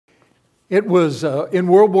It was in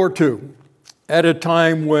World War II, at a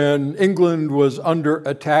time when England was under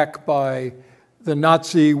attack by the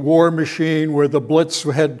Nazi war machine, where the Blitz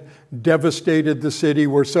had devastated the city,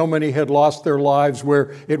 where so many had lost their lives,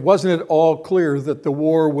 where it wasn't at all clear that the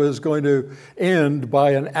war was going to end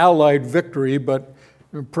by an Allied victory, but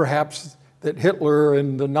perhaps that Hitler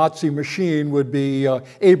and the Nazi machine would be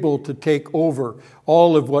able to take over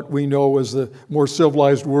all of what we know as the more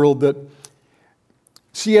civilized world. That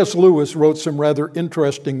C.S. Lewis wrote some rather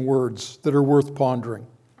interesting words that are worth pondering.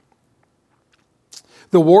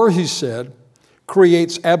 The war, he said,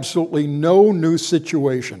 creates absolutely no new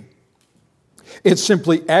situation. It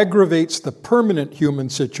simply aggravates the permanent human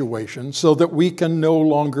situation so that we can no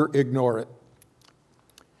longer ignore it.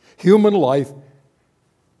 Human life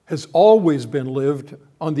has always been lived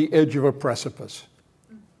on the edge of a precipice.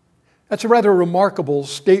 That's a rather remarkable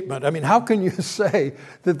statement. I mean, how can you say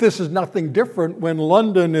that this is nothing different when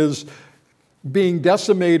London is being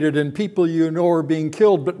decimated and people you know are being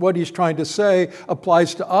killed? But what he's trying to say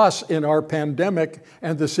applies to us in our pandemic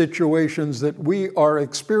and the situations that we are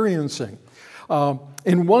experiencing.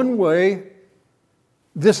 In one way,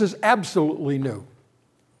 this is absolutely new.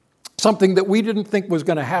 Something that we didn't think was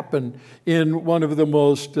going to happen in one of the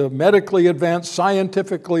most medically advanced,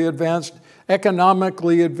 scientifically advanced,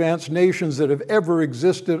 economically advanced nations that have ever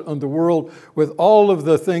existed in the world, with all of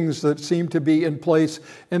the things that seem to be in place,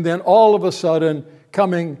 and then all of a sudden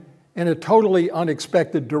coming in a totally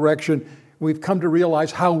unexpected direction, we've come to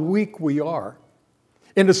realize how weak we are.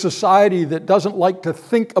 In a society that doesn't like to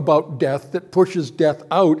think about death, that pushes death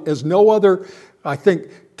out as no other, I think,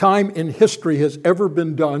 time in history has ever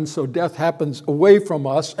been done, so death happens away from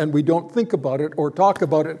us and we don't think about it or talk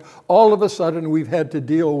about it. All of a sudden we've had to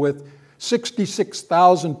deal with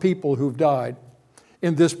 66,000 people who've died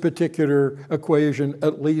in this particular equation,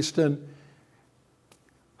 at least, and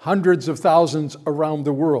hundreds of thousands around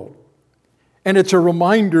the world. And it's a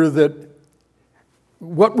reminder that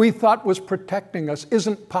what we thought was protecting us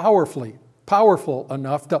isn't powerful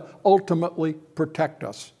enough to ultimately protect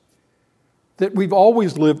us. That we've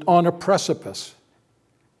always lived on a precipice.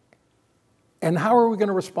 And how are we going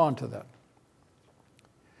to respond to that?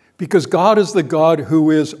 Because God is the God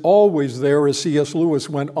who is always there, as C.S. Lewis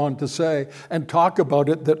went on to say, and talk about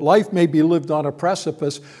it, that life may be lived on a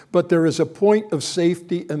precipice, but there is a point of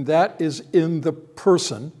safety, and that is in the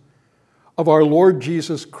person of our Lord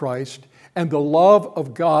Jesus Christ and the love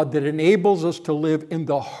of God that enables us to live in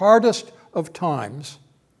the hardest of times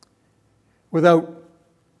without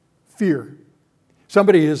fear.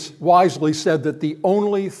 Somebody has wisely said that the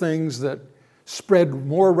only things that spread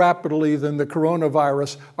more rapidly than the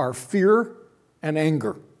coronavirus are fear and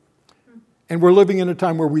anger. And we're living in a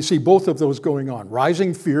time where we see both of those going on,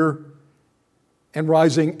 rising fear and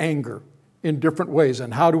rising anger in different ways.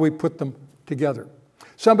 And how do we put them together?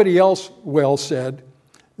 Somebody else well said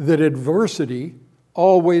that adversity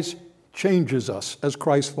always changes us as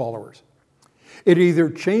Christ followers. It either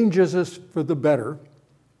changes us for the better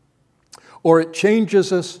or it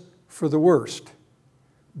changes us for the worst,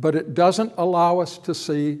 but it doesn't allow us to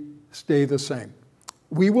stay the same.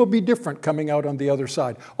 We will be different coming out on the other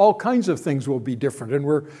side. All kinds of things will be different, and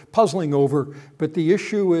we're puzzling over, but the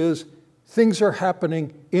issue is things are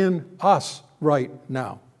happening in us right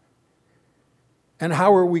now. And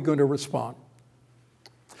how are we going to respond?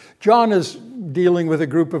 John is dealing with a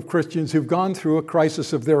group of Christians who've gone through a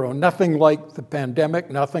crisis of their own. Nothing like the pandemic,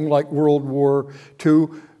 nothing like World War II,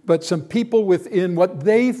 but some people within what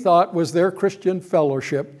they thought was their Christian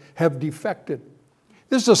fellowship have defected.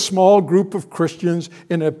 This is a small group of Christians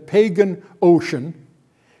in a pagan ocean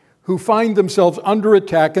who find themselves under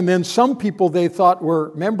attack, and then some people they thought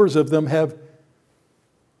were members of them have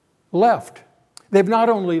left. They've not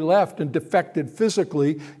only left and defected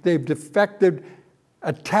physically, they've defected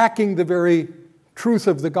attacking the very truth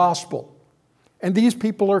of the gospel. And these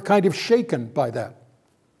people are kind of shaken by that.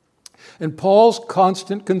 And Paul's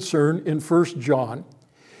constant concern in 1 John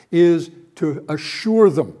is to assure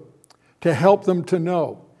them, to help them to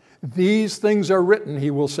know. These things are written, he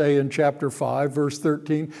will say in chapter 5, verse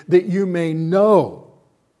 13, that you may know.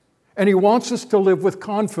 And he wants us to live with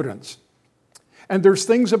confidence. And there's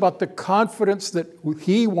things about the confidence that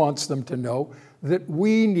he wants them to know that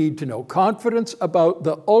we need to know. Confidence about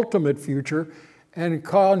the ultimate future and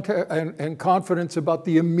confidence about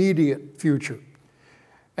the immediate future.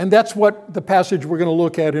 And that's what the passage we're going to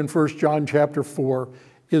look at in 1 John chapter 4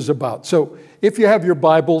 is about. So if you have your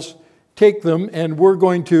Bibles, take them, and we're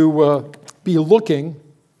going to be looking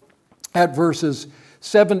at verses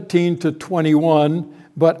 17 to 21,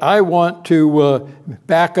 but I want to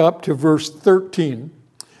back up to verse 13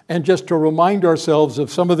 and just to remind ourselves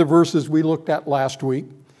of some of the verses we looked at last week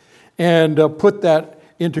and put that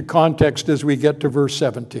into context as we get to verse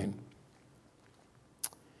 17.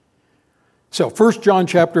 So 1 John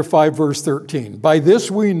chapter 5, verse 13. By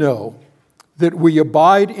this we know that we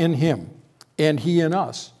abide in him and he in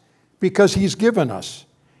us, because he's given us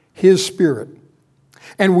his Spirit.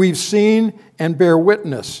 And we've seen and bear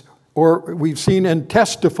witness, or we've seen and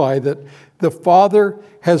testify that the Father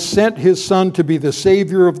has sent his Son to be the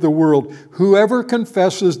Savior of the world. Whoever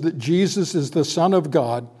confesses that Jesus is the Son of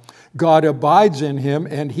God, God abides in him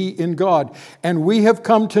and he in God. And we have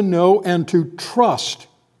come to know and to trust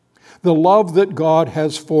the love that God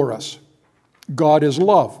has for us. God is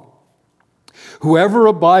love. Whoever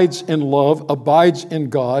abides in love abides in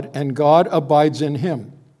God, and God abides in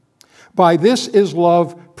him. By this is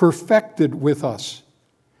love perfected with us,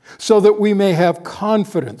 so that we may have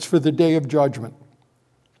confidence for the day of judgment.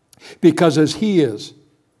 Because as he is,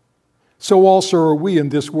 so also are we in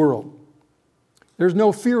this world. There's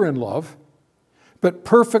no fear in love, but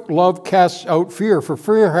perfect love casts out fear, for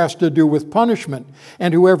fear has to do with punishment,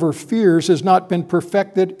 and whoever fears has not been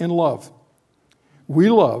perfected in love. We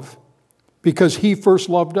love because he first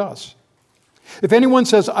loved us. If anyone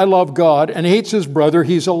says, I love God, and hates his brother,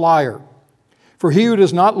 he's a liar. For he who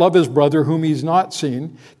does not love his brother whom he's not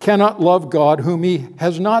seen cannot love God whom he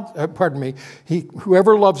has not,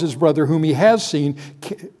 whoever loves his brother whom he has seen,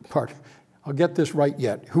 I'll get this right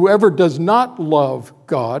yet. Whoever does not love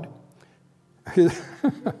God, okay,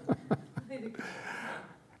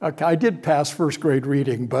 I did pass first grade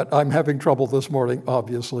reading, but I'm having trouble this morning,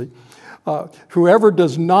 obviously. Whoever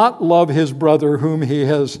does not love his brother whom he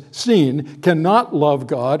has seen cannot love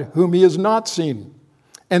God whom he has not seen.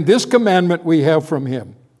 And this commandment we have from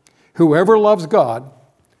him: whoever loves God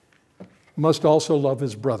must also love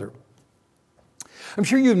his brother. I'm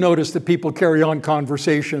sure you've noticed that people carry on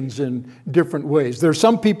conversations in different ways. There's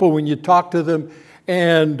some people, when you talk to them,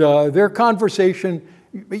 and their conversation,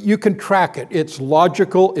 you can track it. It's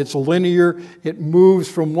logical, it's linear, it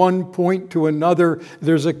moves from one point to another.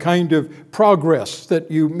 There's a kind of progress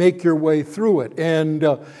that you make your way through it. And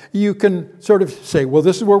you can sort of say, well,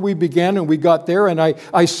 this is where we began and we got there, and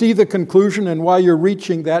I see the conclusion and why you're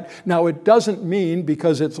reaching that. Now, it doesn't mean,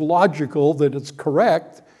 because it's logical, that it's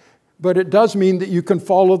correct, but it does mean that you can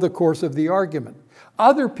follow the course of the argument.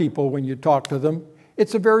 Other people, when you talk to them,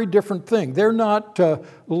 it's a very different thing. They're not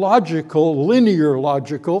logical, linear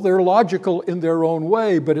logical. They're logical in their own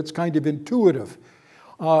way, but it's kind of intuitive.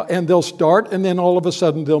 And they'll start, and then all of a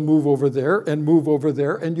sudden they'll move over there,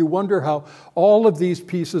 and you wonder how all of these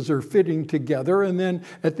pieces are fitting together, and then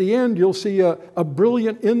at the end you'll see a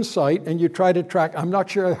brilliant insight, and you try to track. I'm not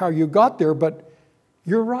sure how you got there, but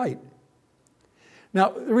you're right.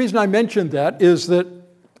 Now, the reason I mentioned that is that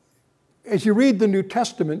as you read the New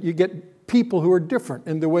Testament, you get people who are different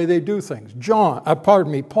in the way they do things.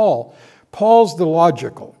 Paul. Paul's the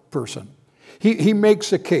logical person. He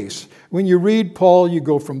makes a case. When you read Paul, you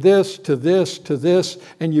go from this to this to this,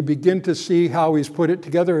 and you begin to see how he's put it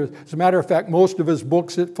together. As a matter of fact, most of his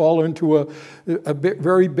books fall into a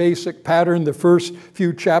very basic pattern. The first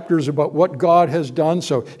few chapters about what God has done.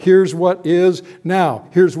 So here's what is, now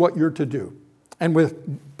here's what you're to do. And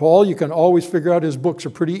with Paul, you can always figure out his books are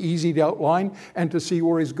pretty easy to outline and to see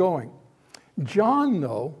where he's going. John,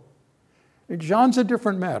 though, John's a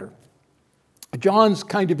different matter. John's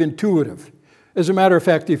kind of intuitive. As a matter of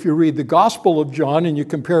fact, if you read the Gospel of John and you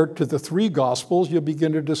compare it to the three Gospels, you'll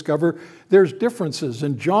begin to discover there's differences.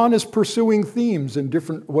 And John is pursuing themes in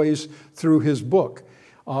different ways through his book.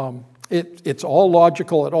 It's all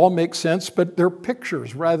logical, it all makes sense, but they're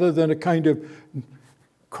pictures rather than a kind of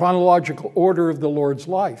chronological order of the Lord's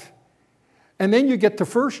life. And then you get to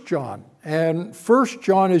 1 John. And 1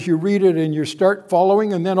 John, as you read it and you start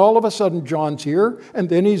following, and then all of a sudden John's here, and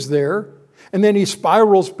then he's there, and then he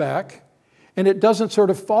spirals back, and it doesn't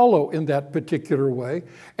sort of follow in that particular way.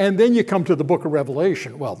 And then you come to the book of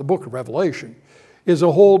Revelation. Well, the book of Revelation is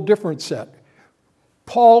a whole different set.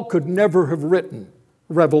 Paul could never have written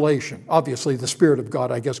Revelation. Obviously, the Spirit of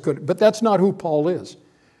God, I guess, could, but that's not who Paul is.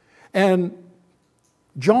 And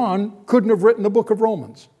John couldn't have written the book of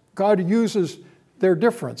Romans. God uses their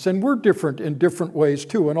difference, and we're different in different ways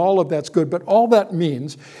too, and all of that's good. But all that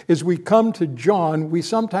means is we come to John, we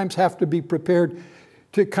sometimes have to be prepared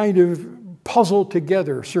to kind of puzzle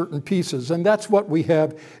together certain pieces, and that's what we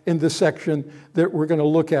have in the section that we're going to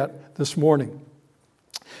look at this morning.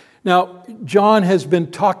 Now, John has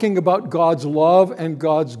been talking about God's love and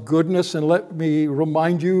God's goodness, and let me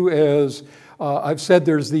remind you, as I've said,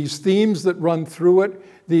 there's these themes that run through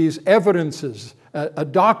it, these evidences a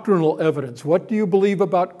doctrinal evidence. What do you believe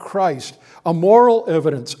about Christ? A moral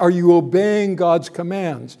evidence. Are you obeying God's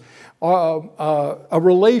commands? A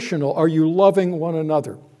relational. Are you loving one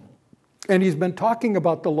another? And he's been talking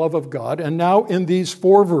about the love of God. And now in these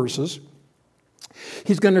 4 verses,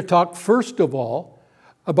 he's going to talk first of all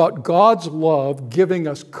about God's love giving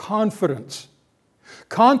us confidence.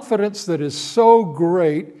 Confidence that is so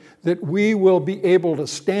great that we will be able to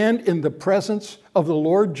stand in the presence of the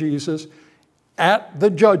Lord Jesus at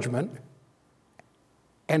the judgment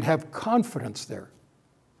and have confidence there.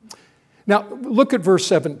 Now, look at verse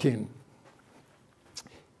 17.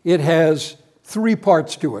 It has 3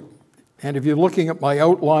 parts to it. And if you're looking at my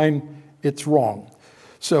outline, it's wrong.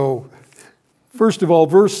 So, first of all,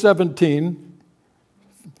 verse 17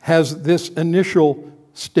 has this initial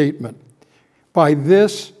statement. By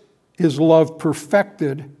this is love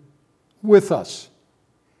perfected with us.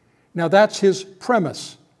 Now, that's his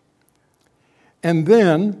premise. And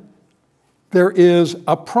then there is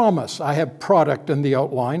a promise. I have product in the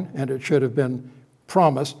outline, and it should have been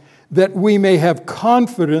promise, that we may have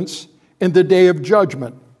confidence in the day of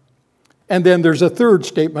judgment. And then there's a third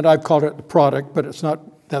statement. I've called it the product, but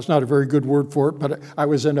that's not a very good word for it, but I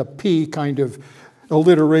was in a P kind of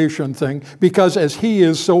alliteration thing. Because as he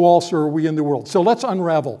is, so also are we in the world. So let's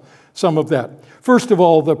unravel some of that. First of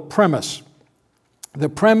all, the premise. The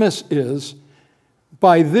premise is,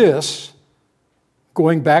 by this,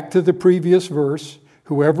 going back to the previous verse,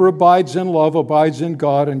 whoever abides in love abides in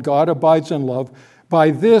God, and God abides in love.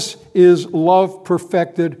 By this is love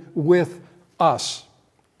perfected with us.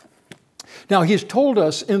 Now, he's told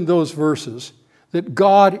us in those verses that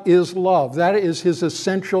God is love. That is his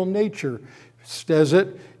essential nature. He says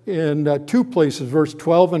it in 2 places, verse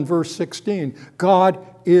 12 and verse 16. God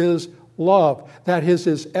is love. That is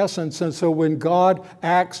his essence. And so when God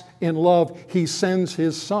acts in love, he sends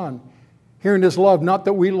his Son. Here in his love, not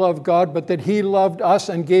that we love God, but that he loved us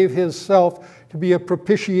and gave his self to be a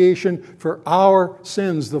propitiation for our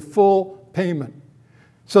sins, the full payment.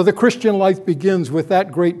 So the Christian life begins with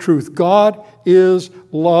that great truth. God is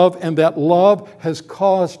love, and that love has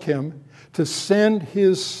caused him to send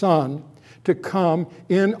his Son to come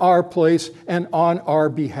in our place and on our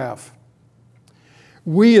behalf.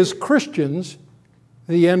 We as Christians,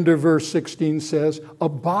 the end of verse 16 says,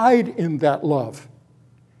 abide in that love.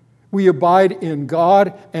 We abide in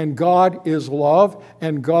God, and God is love,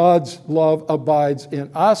 and God's love abides in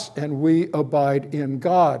us, and we abide in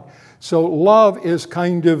God. So love is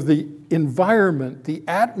kind of the environment, the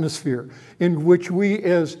atmosphere in which we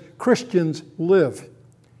as Christians live.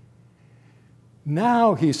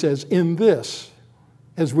 Now, he says, in this,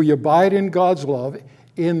 as we abide in God's love,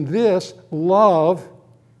 in this, love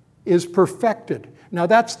is perfected. Now,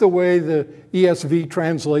 that's the way the ESV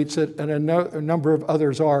translates it, and a number of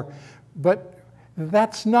others are. But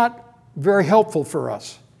that's not very helpful for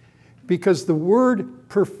us, because the word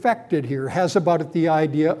perfected here has about it the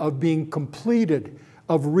idea of being completed,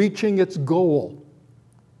 of reaching its goal.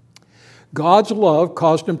 God's love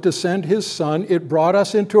caused him to send his Son. It brought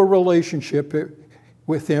us into a relationship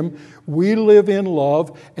with him. We live in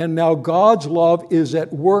love, and now God's love is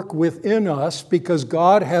at work within us because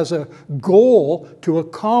God has a goal to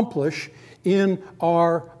accomplish in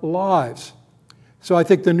our lives. So I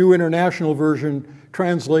think the New International Version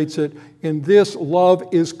translates it, in this love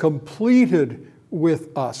is completed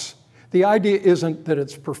with us. The idea isn't that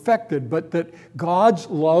it's perfected, but that God's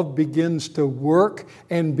love begins to work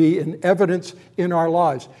and be an evidence in our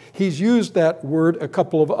lives. He's used that word a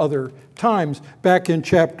couple of other times back in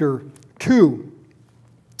chapter 2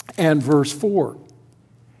 and verse 4.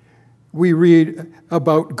 We read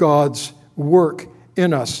about God's work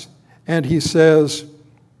in us, and he says,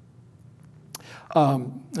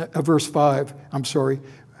 verse 5,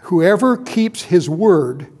 whoever keeps his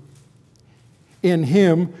word, in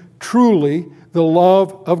him truly the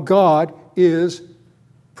love of God is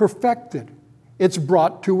perfected. It's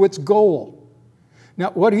brought to its goal.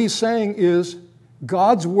 Now, what he's saying is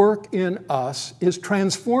God's work in us is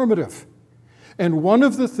transformative. And one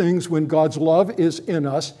of the things when God's love is in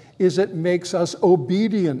us is it makes us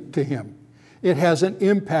obedient to him. It has an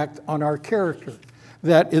impact on our character.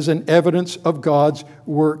 That is an evidence of God's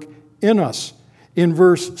work in us. In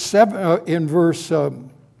verse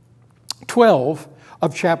 12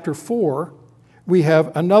 of chapter 4, we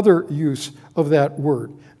have another use of that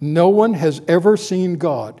word. No one has ever seen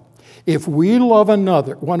God. If we love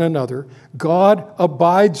one another, God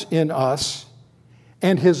abides in us,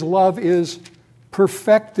 and his love is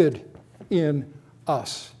perfected in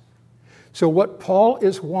us. So what John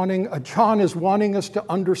is wanting us to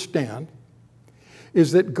understand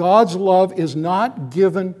is that God's love is not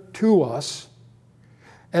given to us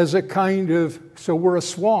as a kind of, so we're a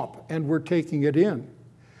swamp and we're taking it in.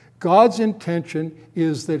 God's intention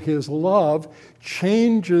is that his love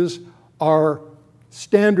changes our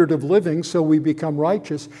standard of living so we become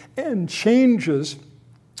righteous, and changes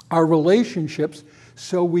our relationships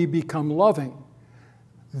so we become loving.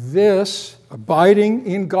 This, abiding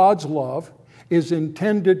in God's love, is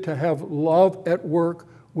intended to have love at work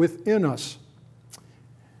within us.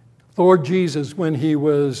 Lord Jesus, when he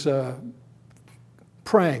was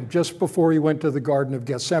praying just before he went to the Garden of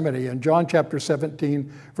Gethsemane, in John chapter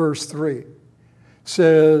 17, verse 3,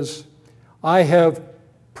 says, I have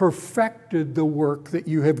perfected the work that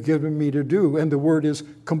you have given me to do. And the word is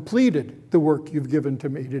completed the work you've given to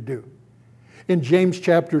me to do. In James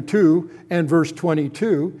chapter 2 and verse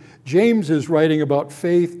 22, James is writing about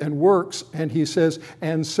faith and works, and he says,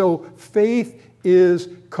 and so faith is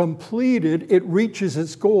completed, it reaches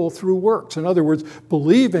its goal through works. In other words,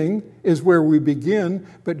 believing is where we begin,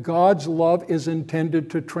 but God's love is intended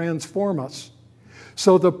to transform us.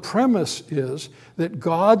 So the premise is that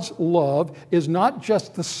God's love is not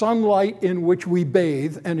just the sunlight in which we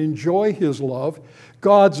bathe and enjoy his love.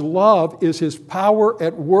 God's love is his power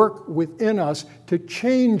at work within us to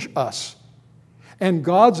change us. And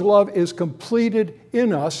God's love is completed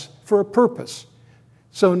in us for a purpose.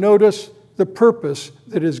 So notice the purpose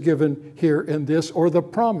that is given here in this, or the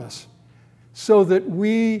promise, so that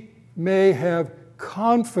we may have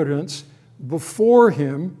confidence before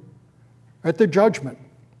him at the judgment.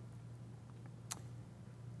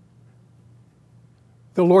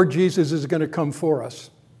 The Lord Jesus is going to come for us.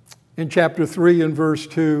 In chapter 3 and verse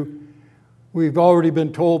 2, we've already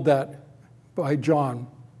been told that by John.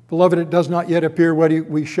 Beloved, it does not yet appear what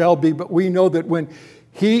we shall be, but we know that when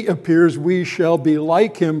he appears, we shall be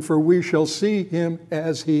like him, for we shall see him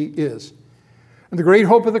as he is. And the great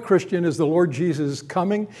hope of the Christian is the Lord Jesus is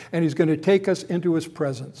coming, and he's going to take us into his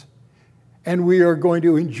presence. And we are going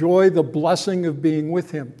to enjoy the blessing of being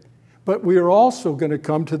with him. But we are also going to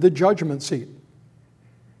come to the judgment seat.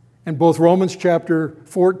 And both Romans chapter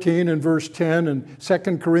 14 and verse 10 and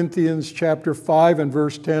 2 Corinthians chapter 5 and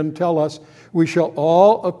verse 10 tell us, we shall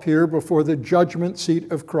all appear before the judgment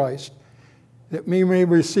seat of Christ, that we may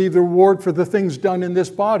receive the reward for the things done in this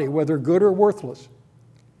body, whether good or worthless.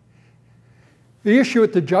 The issue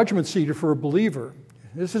at the judgment seat for a believer,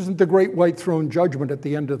 this isn't the great white throne judgment at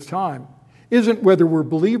the end of time, isn't whether we're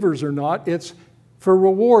believers or not. It's for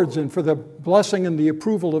rewards and for the blessing and the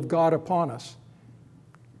approval of God upon us.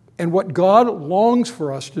 And what God longs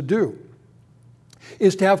for us to do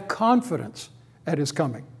is to have confidence at his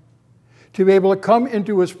coming, to be able to come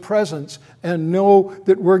into his presence and know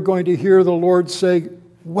that we're going to hear the Lord say,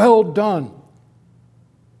 well done,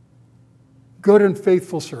 good and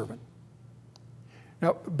faithful servant.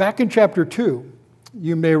 Now, back in chapter 2,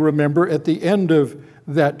 you may remember at the end of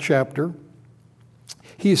that chapter,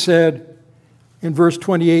 he said in verse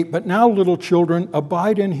 28, but now, little children,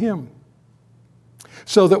 abide in him,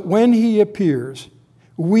 so that when he appears,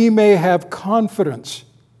 we may have confidence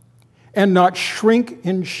and not shrink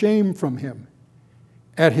in shame from him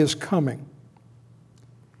at his coming.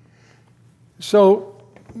 So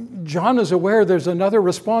John is aware there's another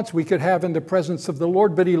response we could have in the presence of the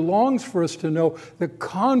Lord, but he longs for us to know the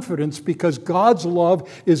confidence, because God's love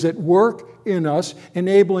is at work in us,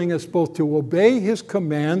 enabling us both to obey his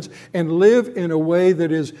commands and live in a way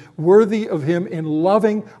that is worthy of him in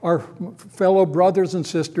loving our fellow brothers and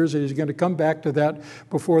sisters. And he's going to come back to that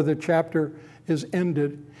before the chapter is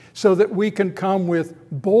ended, so that we can come with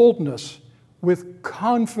boldness, with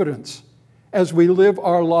confidence as we live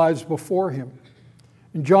our lives before him.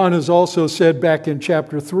 And John has also said back in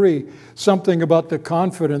chapter 3 something about the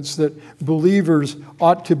confidence that believers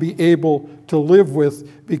ought to be able to live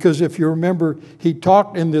with, because if you remember, he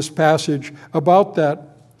talked in this passage about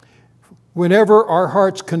that. Whenever our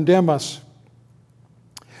hearts condemn us,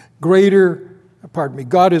 God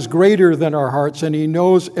is greater than our hearts, and he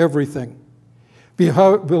knows everything.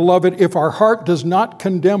 Beloved, if our heart does not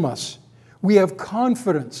condemn us, we have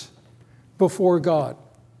confidence before God.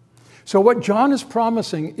 So what John is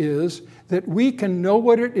promising is that we can know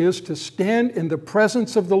what it is to stand in the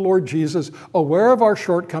presence of the Lord Jesus, aware of our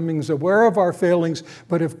shortcomings, aware of our failings,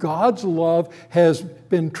 but if God's love has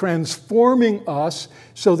been transforming us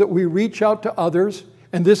so that we reach out to others,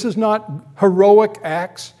 and this is not heroic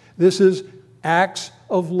acts, this is acts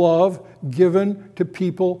of love given to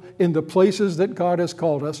people in the places that God has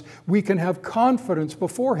called us, we can have confidence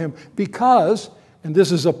before him because, and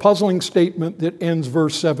this is a puzzling statement that ends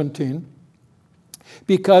verse 17,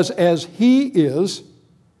 because as he is,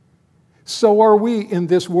 so are we in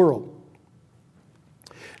this world.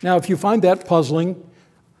 Now, if you find that puzzling,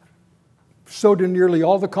 so do nearly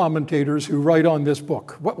all the commentators who write on this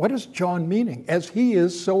book. What is John meaning? As he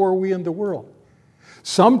is, so are we in the world.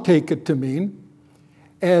 Some take it to mean,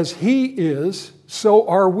 as he is, so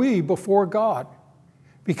are we before God,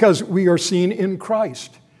 because we are seen in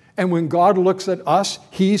Christ. And when God looks at us,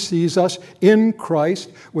 he sees us in Christ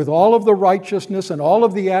with all of the righteousness and all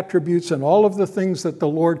of the attributes and all of the things that the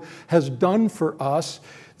Lord has done for us,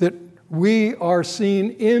 that we are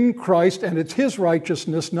seen in Christ, and it's his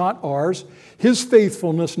righteousness, not ours, his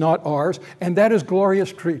faithfulness, not ours, and that is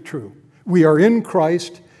gloriously true. We are in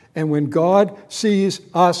Christ, and when God sees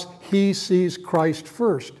us, he sees Christ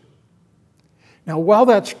first. Now, while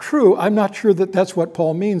that's true, I'm not sure that that's what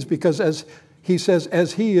Paul means, because as he says,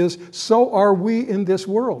 as he is, so are we in this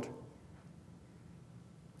world.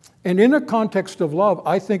 And in a context of love,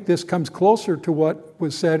 I think this comes closer to what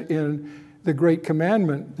was said in the Great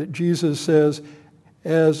Commandment, that Jesus says,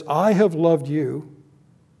 as I have loved you,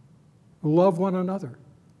 love one another.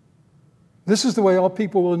 This is the way all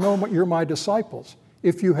people will know you're my disciples,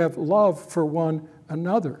 if you have love for one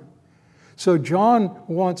another. So John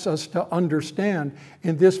wants us to understand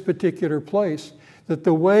in this particular place that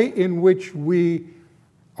the way in which we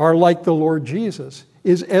are like the Lord Jesus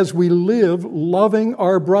is as we live loving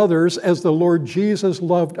our brothers as the Lord Jesus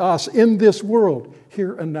loved us in this world,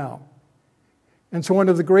 here and now. And so one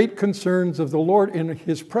of the great concerns of the Lord in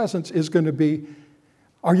his presence is going to be,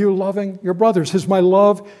 are you loving your brothers? Has my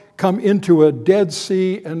love come into a dead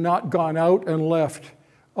sea and not gone out and left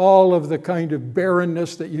all of the kind of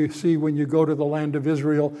barrenness that you see when you go to the land of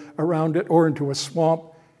Israel around it, or into a swamp?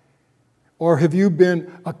 Or have you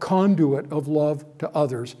been a conduit of love to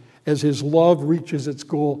others as his love reaches its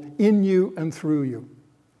goal in you and through you?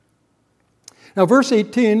 Now, verse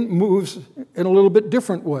 18 moves in a little bit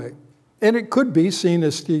different way. And it could be seen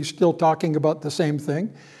as he's still talking about the same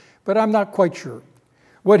thing, but I'm not quite sure.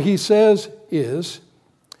 What he says is,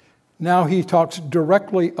 now he talks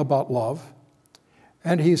directly about love,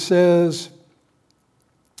 and he says,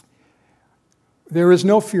 there is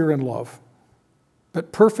no fear in love,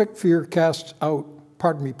 but perfect love casts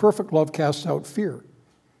out fear.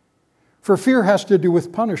 For fear has to do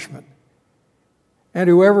with punishment, and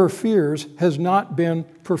whoever fears has not been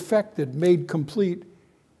perfected, made complete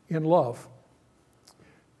in love.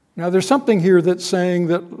 Now, there's something here that's saying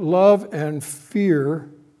that love and fear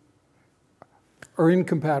are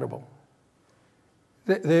incompatible.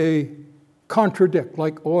 They contradict,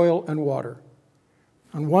 like oil and water.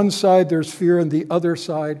 On one side, there's fear, and the other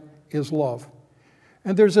side is love.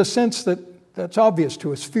 And there's a sense that's obvious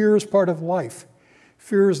to us. Fear is part of life.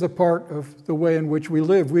 Fear is the part of the way in which we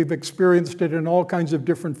live. We've experienced it in all kinds of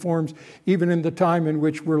different forms, even in the time in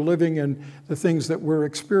which we're living and the things that we're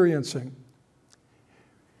experiencing.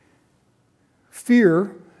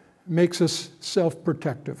 Fear makes us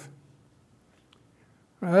self-protective.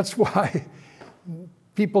 That's why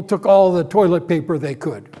people took all the toilet paper they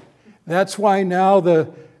could. That's why now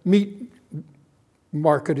the meat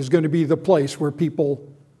market is going to be the place where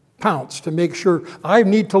people pounce to make sure I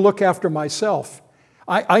need to look after myself.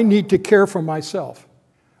 I need to care for myself.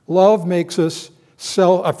 Love makes us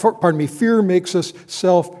fear makes us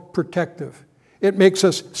self-protective. It makes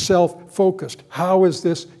us self-focused. How is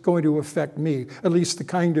this going to affect me? At least the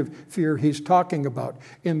kind of fear he's talking about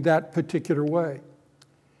in that particular way.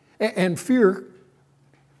 And fear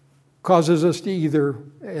causes us to either,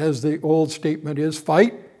 as the old statement is,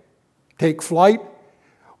 fight, take flight,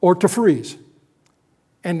 or to freeze.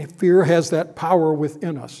 And fear has that power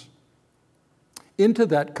within us. Into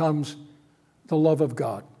that comes the love of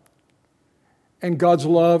God and God's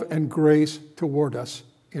love and grace toward us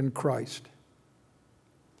in Christ.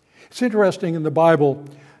 It's interesting in the Bible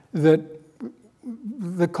that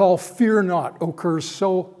the call fear not occurs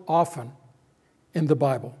so often in the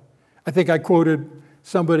Bible. I think I quoted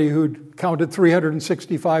somebody who'd counted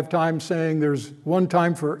 365 times saying there's one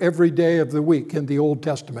time for every day of the week in the Old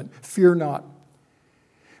Testament. Fear not.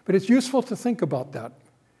 But it's useful to think about that.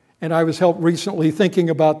 And I was helped recently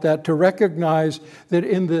thinking about that to recognize that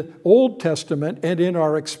in the Old Testament and in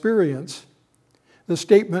our experience, the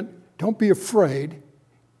statement, don't be afraid,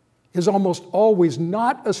 is almost always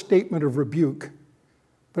not a statement of rebuke,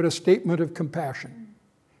 but a statement of compassion.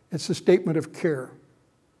 It's a statement of care.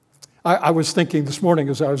 I was thinking this morning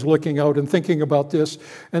as I was looking out and thinking about this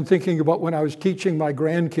and thinking about when I was teaching my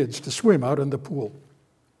grandkids to swim out in the pool.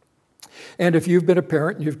 And if you've been a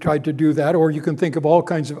parent and you've tried to do that, or you can think of all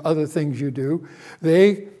kinds of other things you do,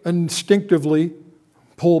 they instinctively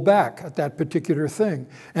pull back at that particular thing.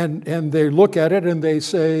 And they look at it and they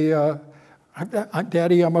say,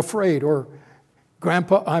 Daddy, I'm afraid, or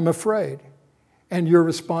Grandpa, I'm afraid. And your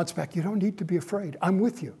response back, you don't need to be afraid. I'm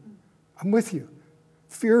with you. I'm with you.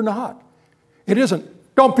 Fear not. It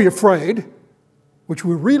isn't, don't be afraid, which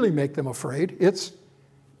will really make them afraid. It's,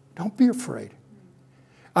 don't be afraid.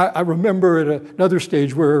 I remember at another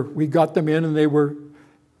stage where we got them in and they were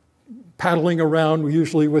paddling around,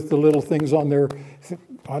 usually with the little things on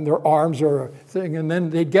their arms or a thing, and then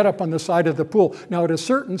they'd get up on the side of the pool. Now, at a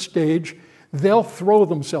certain stage, they'll throw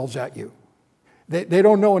themselves at you. They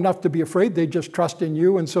don't know enough to be afraid. They just trust in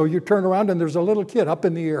you, and so you turn around and there's a little kid up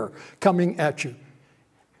in the air coming at you.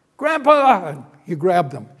 Grandpa! And you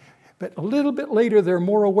grab them. But a little bit later, they're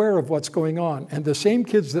more aware of what's going on. And the same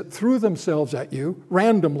kids that threw themselves at you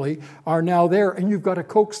randomly are now there, and you've got to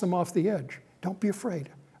coax them off the edge. Don't be afraid.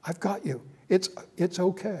 I've got you. It's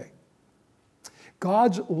okay.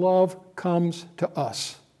 God's love comes to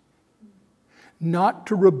us, not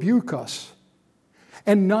to rebuke us,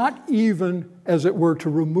 and not even, as it were, to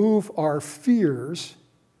remove our fears,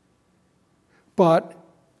 but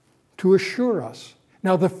to assure us.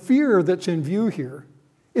 Now, the fear that's in view here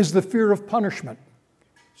is the fear of punishment.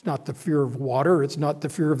 It's not the fear of water. It's not the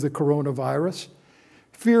fear of the coronavirus.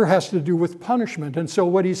 Fear has to do with punishment. And so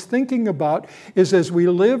what he's thinking about is as we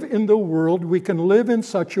live in the world, we can live in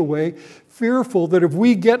such a way, fearful that if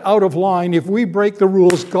we get out of line, if we break the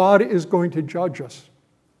rules, God is going to judge us.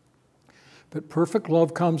 But perfect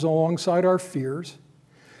love comes alongside our fears,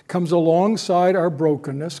 comes alongside our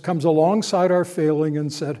brokenness, comes alongside our failing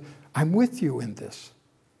and said, I'm with you in this.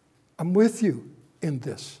 I'm with you in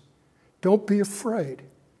this. Don't be afraid.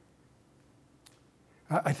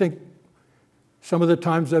 I think some of the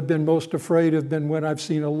times I've been most afraid have been when I've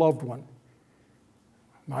seen a loved one.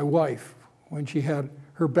 My wife, when she had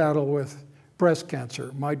her battle with breast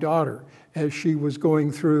cancer. My daughter, as she was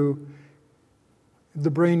going through the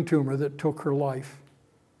brain tumor that took her life.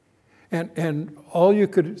 And all you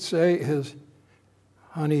could say is,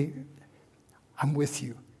 honey, I'm with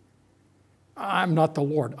you. I'm not the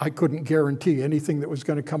Lord. I couldn't guarantee anything that was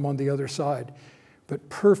going to come on the other side. But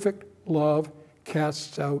perfect love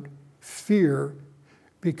casts out fear,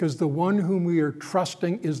 because the one whom we are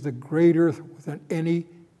trusting is the greater than any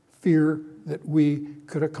fear that we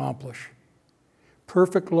could accomplish.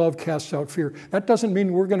 Perfect love casts out fear. That doesn't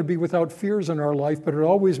mean we're going to be without fears in our life, but it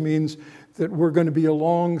always means that we're going to be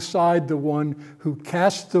alongside the one who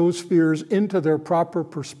casts those fears into their proper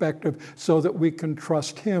perspective so that we can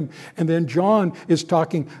trust him. And then John is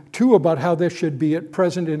talking too about how this should be at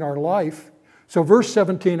present in our life. So verse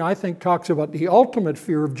 17, I think, talks about the ultimate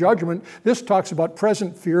fear of judgment. This talks about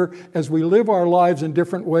present fear as we live our lives in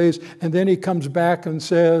different ways. And then he comes back and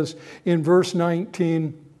says in verse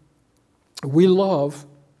 19, we love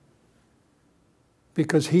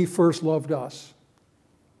because he first loved us.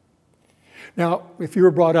 Now, if you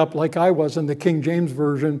were brought up like I was in the King James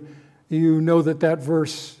Version, you know that that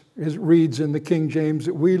verse reads in the King James,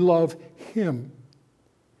 we love him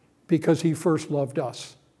because he first loved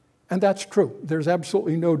us. And that's true. There's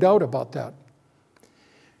absolutely no doubt about that.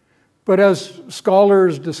 But as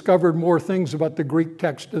scholars discovered more things about the Greek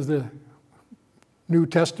text of the New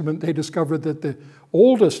Testament, they discovered that the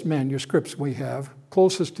oldest manuscripts we have,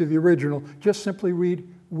 closest to the original, just simply read,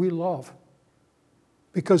 we love,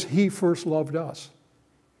 because he first loved us.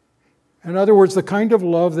 In other words, the kind of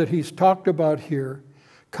love that he's talked about here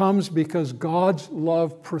comes because God's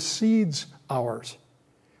love precedes ours.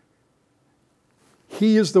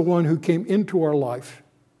 He is the one who came into our life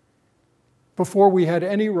before we had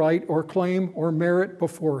any right or claim or merit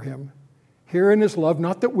before him. Here in his love,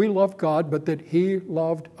 not that we love God, but that he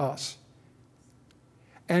loved us.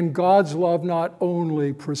 And God's love not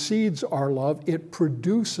only precedes our love, it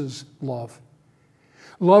produces love.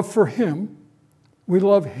 Love for him. We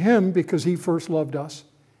love him because he first loved us.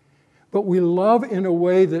 But we love in a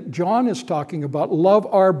way that John is talking about, love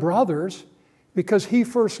our brothers because he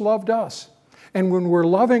first loved us. And when we're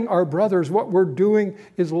loving our brothers, what we're doing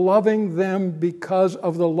is loving them because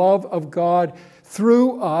of the love of God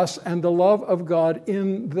through us and the love of God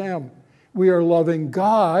in them. We are loving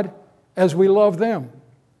God as we love them.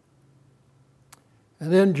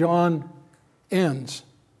 And then John ends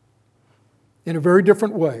in a very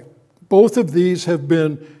different way. Both of these have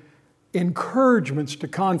been encouragements to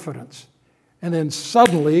confidence. And then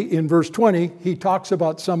suddenly, in verse 20, he talks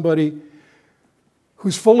about somebody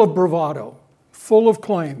who's full of bravado, full of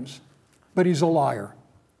claims, but he's a liar.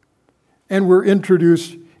 And we're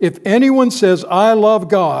introduced, if anyone says, I love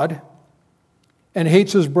God, and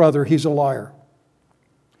hates his brother, he's a liar.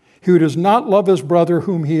 He who does not love his brother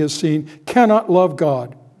whom he has seen cannot love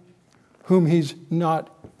God, whom he's not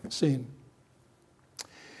seen.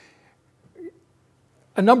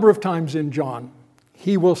 A number of times in John,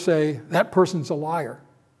 he will say, that person's a liar.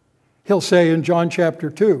 He'll say in John chapter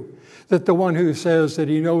 2 that the one who says that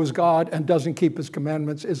he knows God and doesn't keep his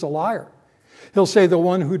commandments is a liar. He'll say the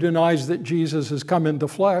one who denies that Jesus has come in the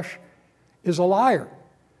flesh is a liar.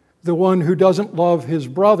 The one who doesn't love his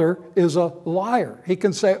brother is a liar. He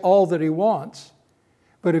can say all that he wants,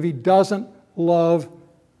 but if he doesn't love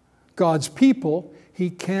God's people, he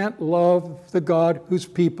can't love the God whose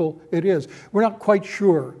people it is. We're not quite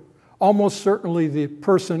sure. Almost certainly the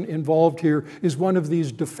person involved here is one of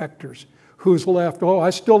these defectors who's left, oh, I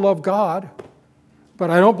still love God, but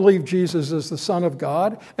I don't believe Jesus is the Son of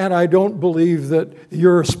God, and I don't believe that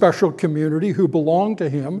you're a special community who belong to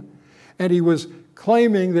him. And he was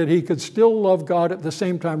claiming that he could still love God at the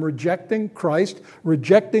same time rejecting Christ,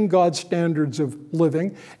 rejecting God's standards of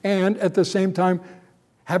living, and at the same time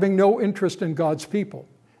having no interest in God's people.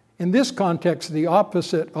 In this context, the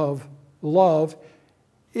opposite of love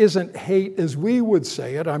isn't hate as we would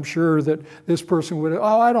say it. I'm sure that this person would,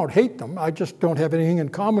 oh, I don't hate them. I just don't have anything in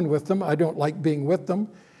common with them. I don't like being with them.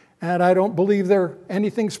 And I don't believe they're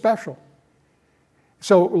anything special.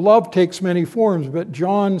 So love takes many forms, but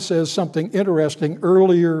John says something interesting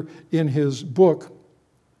earlier in his book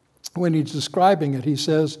when he's describing it. He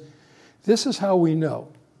says, this is how we know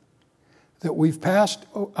that we've passed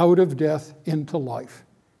out of death into life.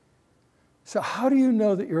 So how do you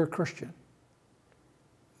know that you're a Christian?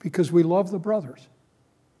 Because we love the brothers.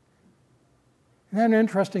 Isn't that an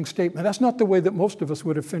interesting statement? That's not the way that most of us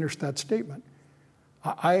would have finished that statement.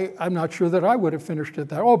 I'm not sure that I would have finished it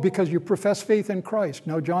that. Oh, because you profess faith in Christ.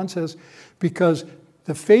 No, John says, because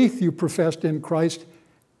the faith you professed in Christ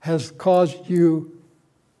has caused you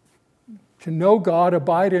to know God,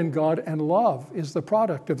 abide in God, and love is the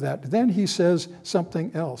product of that. Then he says something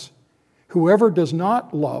else. Whoever does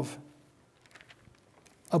not love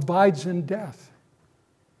abides in death.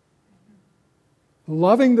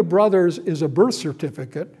 Loving the brothers is a birth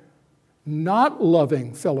certificate. Not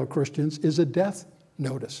loving fellow Christians is a death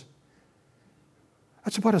notice.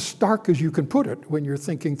 That's about as stark as you can put it when you're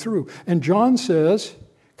thinking through. And John says,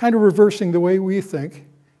 kind of reversing the way we think,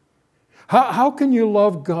 how can you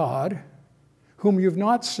love God whom you've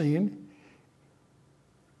not seen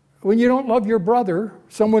when you don't love your brother,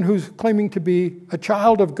 someone who's claiming to be a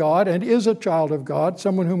child of God and is a child of God,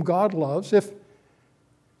 someone whom God loves, if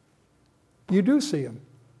you do see him?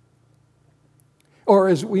 Or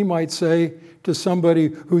as we might say to somebody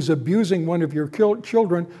who's abusing one of your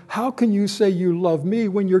children, how can you say you love me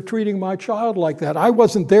when you're treating my child like that? I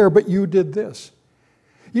wasn't there, but you did this.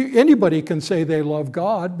 Anybody can say they love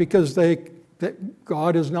God because that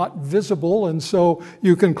God is not visible, and so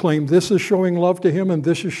you can claim this is showing love to him, and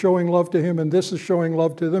this is showing love to him, and this is showing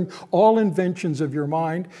love to them. All inventions of your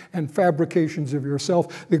mind and fabrications of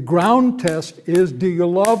yourself. The ground test is, do you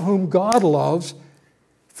love whom God loves,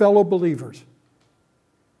 fellow believers?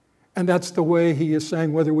 And that's the way he is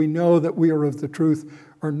saying whether we know that we are of the truth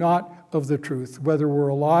or not of the truth, whether we're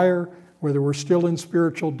a liar, whether we're still in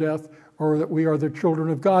spiritual death, or that we are the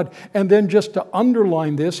children of God. And then just to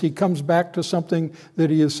underline this, he comes back to something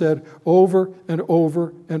that he has said over and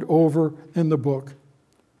over and over in the book.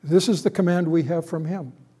 This is the command we have from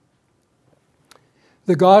him.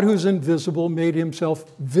 The God who's invisible made himself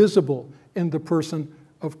visible in the person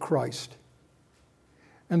of Christ.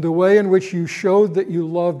 And the way in which you showed that you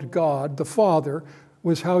loved God, the Father,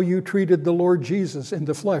 was how you treated the Lord Jesus in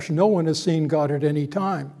the flesh. No one has seen God at any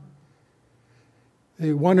time.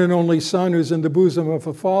 The one and only Son who's in the bosom of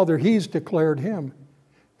a Father, he's declared him.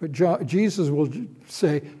 But Jesus will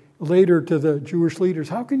say later to the Jewish leaders,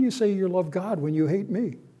 how can you say you love God when you hate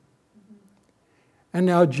me? And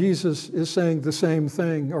now Jesus is saying the same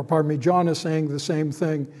thing, or pardon me, John is saying the same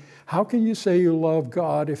thing. How can you say you love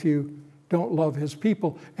God if you don't love his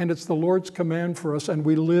people? And it's the Lord's command for us, and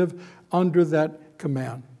we live under that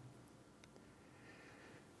command.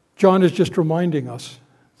 John is just reminding us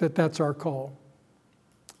that that's our call.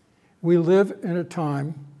 We live in a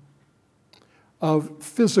time of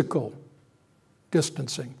physical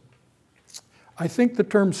distancing. I think the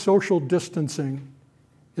term social distancing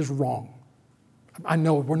is wrong. I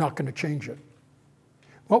know we're not going to change it.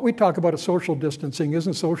 What we talk about as social distancing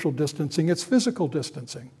isn't social distancing, it's physical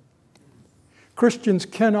distancing. Christians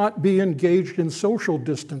cannot be engaged in social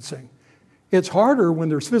distancing. It's harder when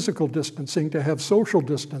there's physical distancing to have social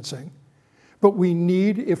distancing. But we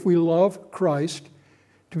need, if we love Christ,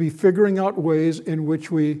 to be figuring out ways in which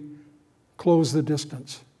we close the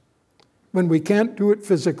distance. When we can't do it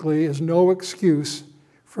physically is no excuse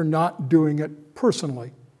for not doing it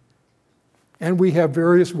personally. And we have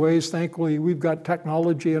various ways. Thankfully, we've got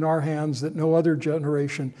technology in our hands that no other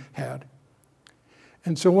generation had.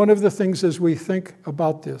 And so one of the things as we think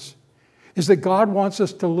about this is that God wants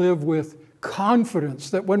us to live with confidence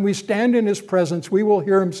that when we stand in His presence, we will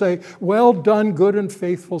hear Him say, "Well done, good and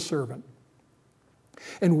faithful servant."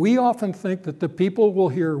 And we often think that the people will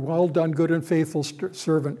hear, "Well done, good and faithful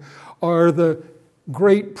servant," are the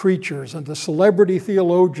great preachers and the celebrity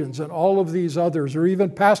theologians and all of these others, or even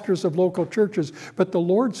pastors of local churches. But the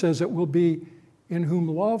Lord says it will be in whom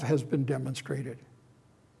love has been demonstrated,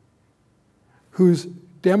 who's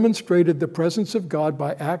demonstrated the presence of God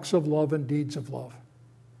by acts of love and deeds of love.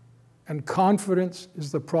 And confidence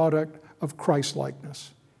is the product of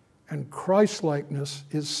Christ-likeness. And Christ-likeness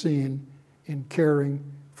is seen in caring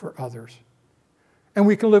for others. And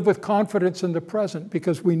we can live with confidence in the present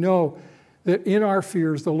because we know that in our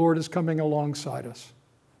fears, the Lord is coming alongside us.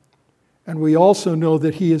 And we also know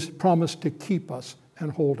that He has promised to keep us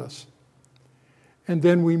and hold us. And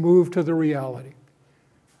then we move to the reality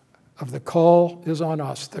of the call is on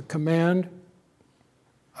us, the command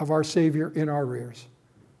of our Savior in our ears.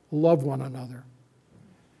 Love one another.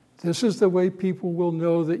 This is the way people will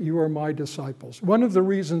know that you are my disciples. One of the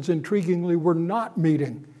reasons, intriguingly, we're not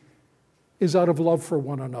meeting is out of love for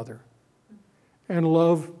one another and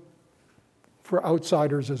love for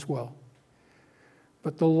outsiders as well.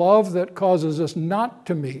 But the love that causes us not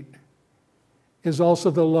to meet is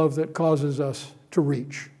also the love that causes us to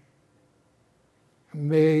reach.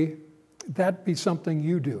 May that be something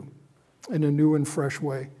you do in a new and fresh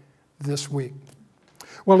way this week.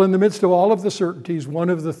 Well, in the midst of all of the certainties, one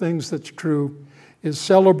of the things that's true is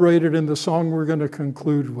celebrated in the song we're going to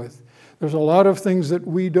conclude with. There's a lot of things that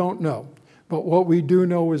we don't know, but what we do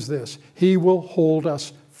know is this: He will hold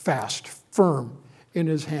us fast, firm in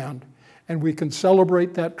His hand, and we can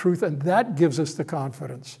celebrate that truth, and that gives us the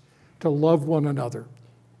confidence to love one another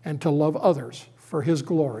and to love others for His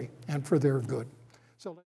glory and for their good.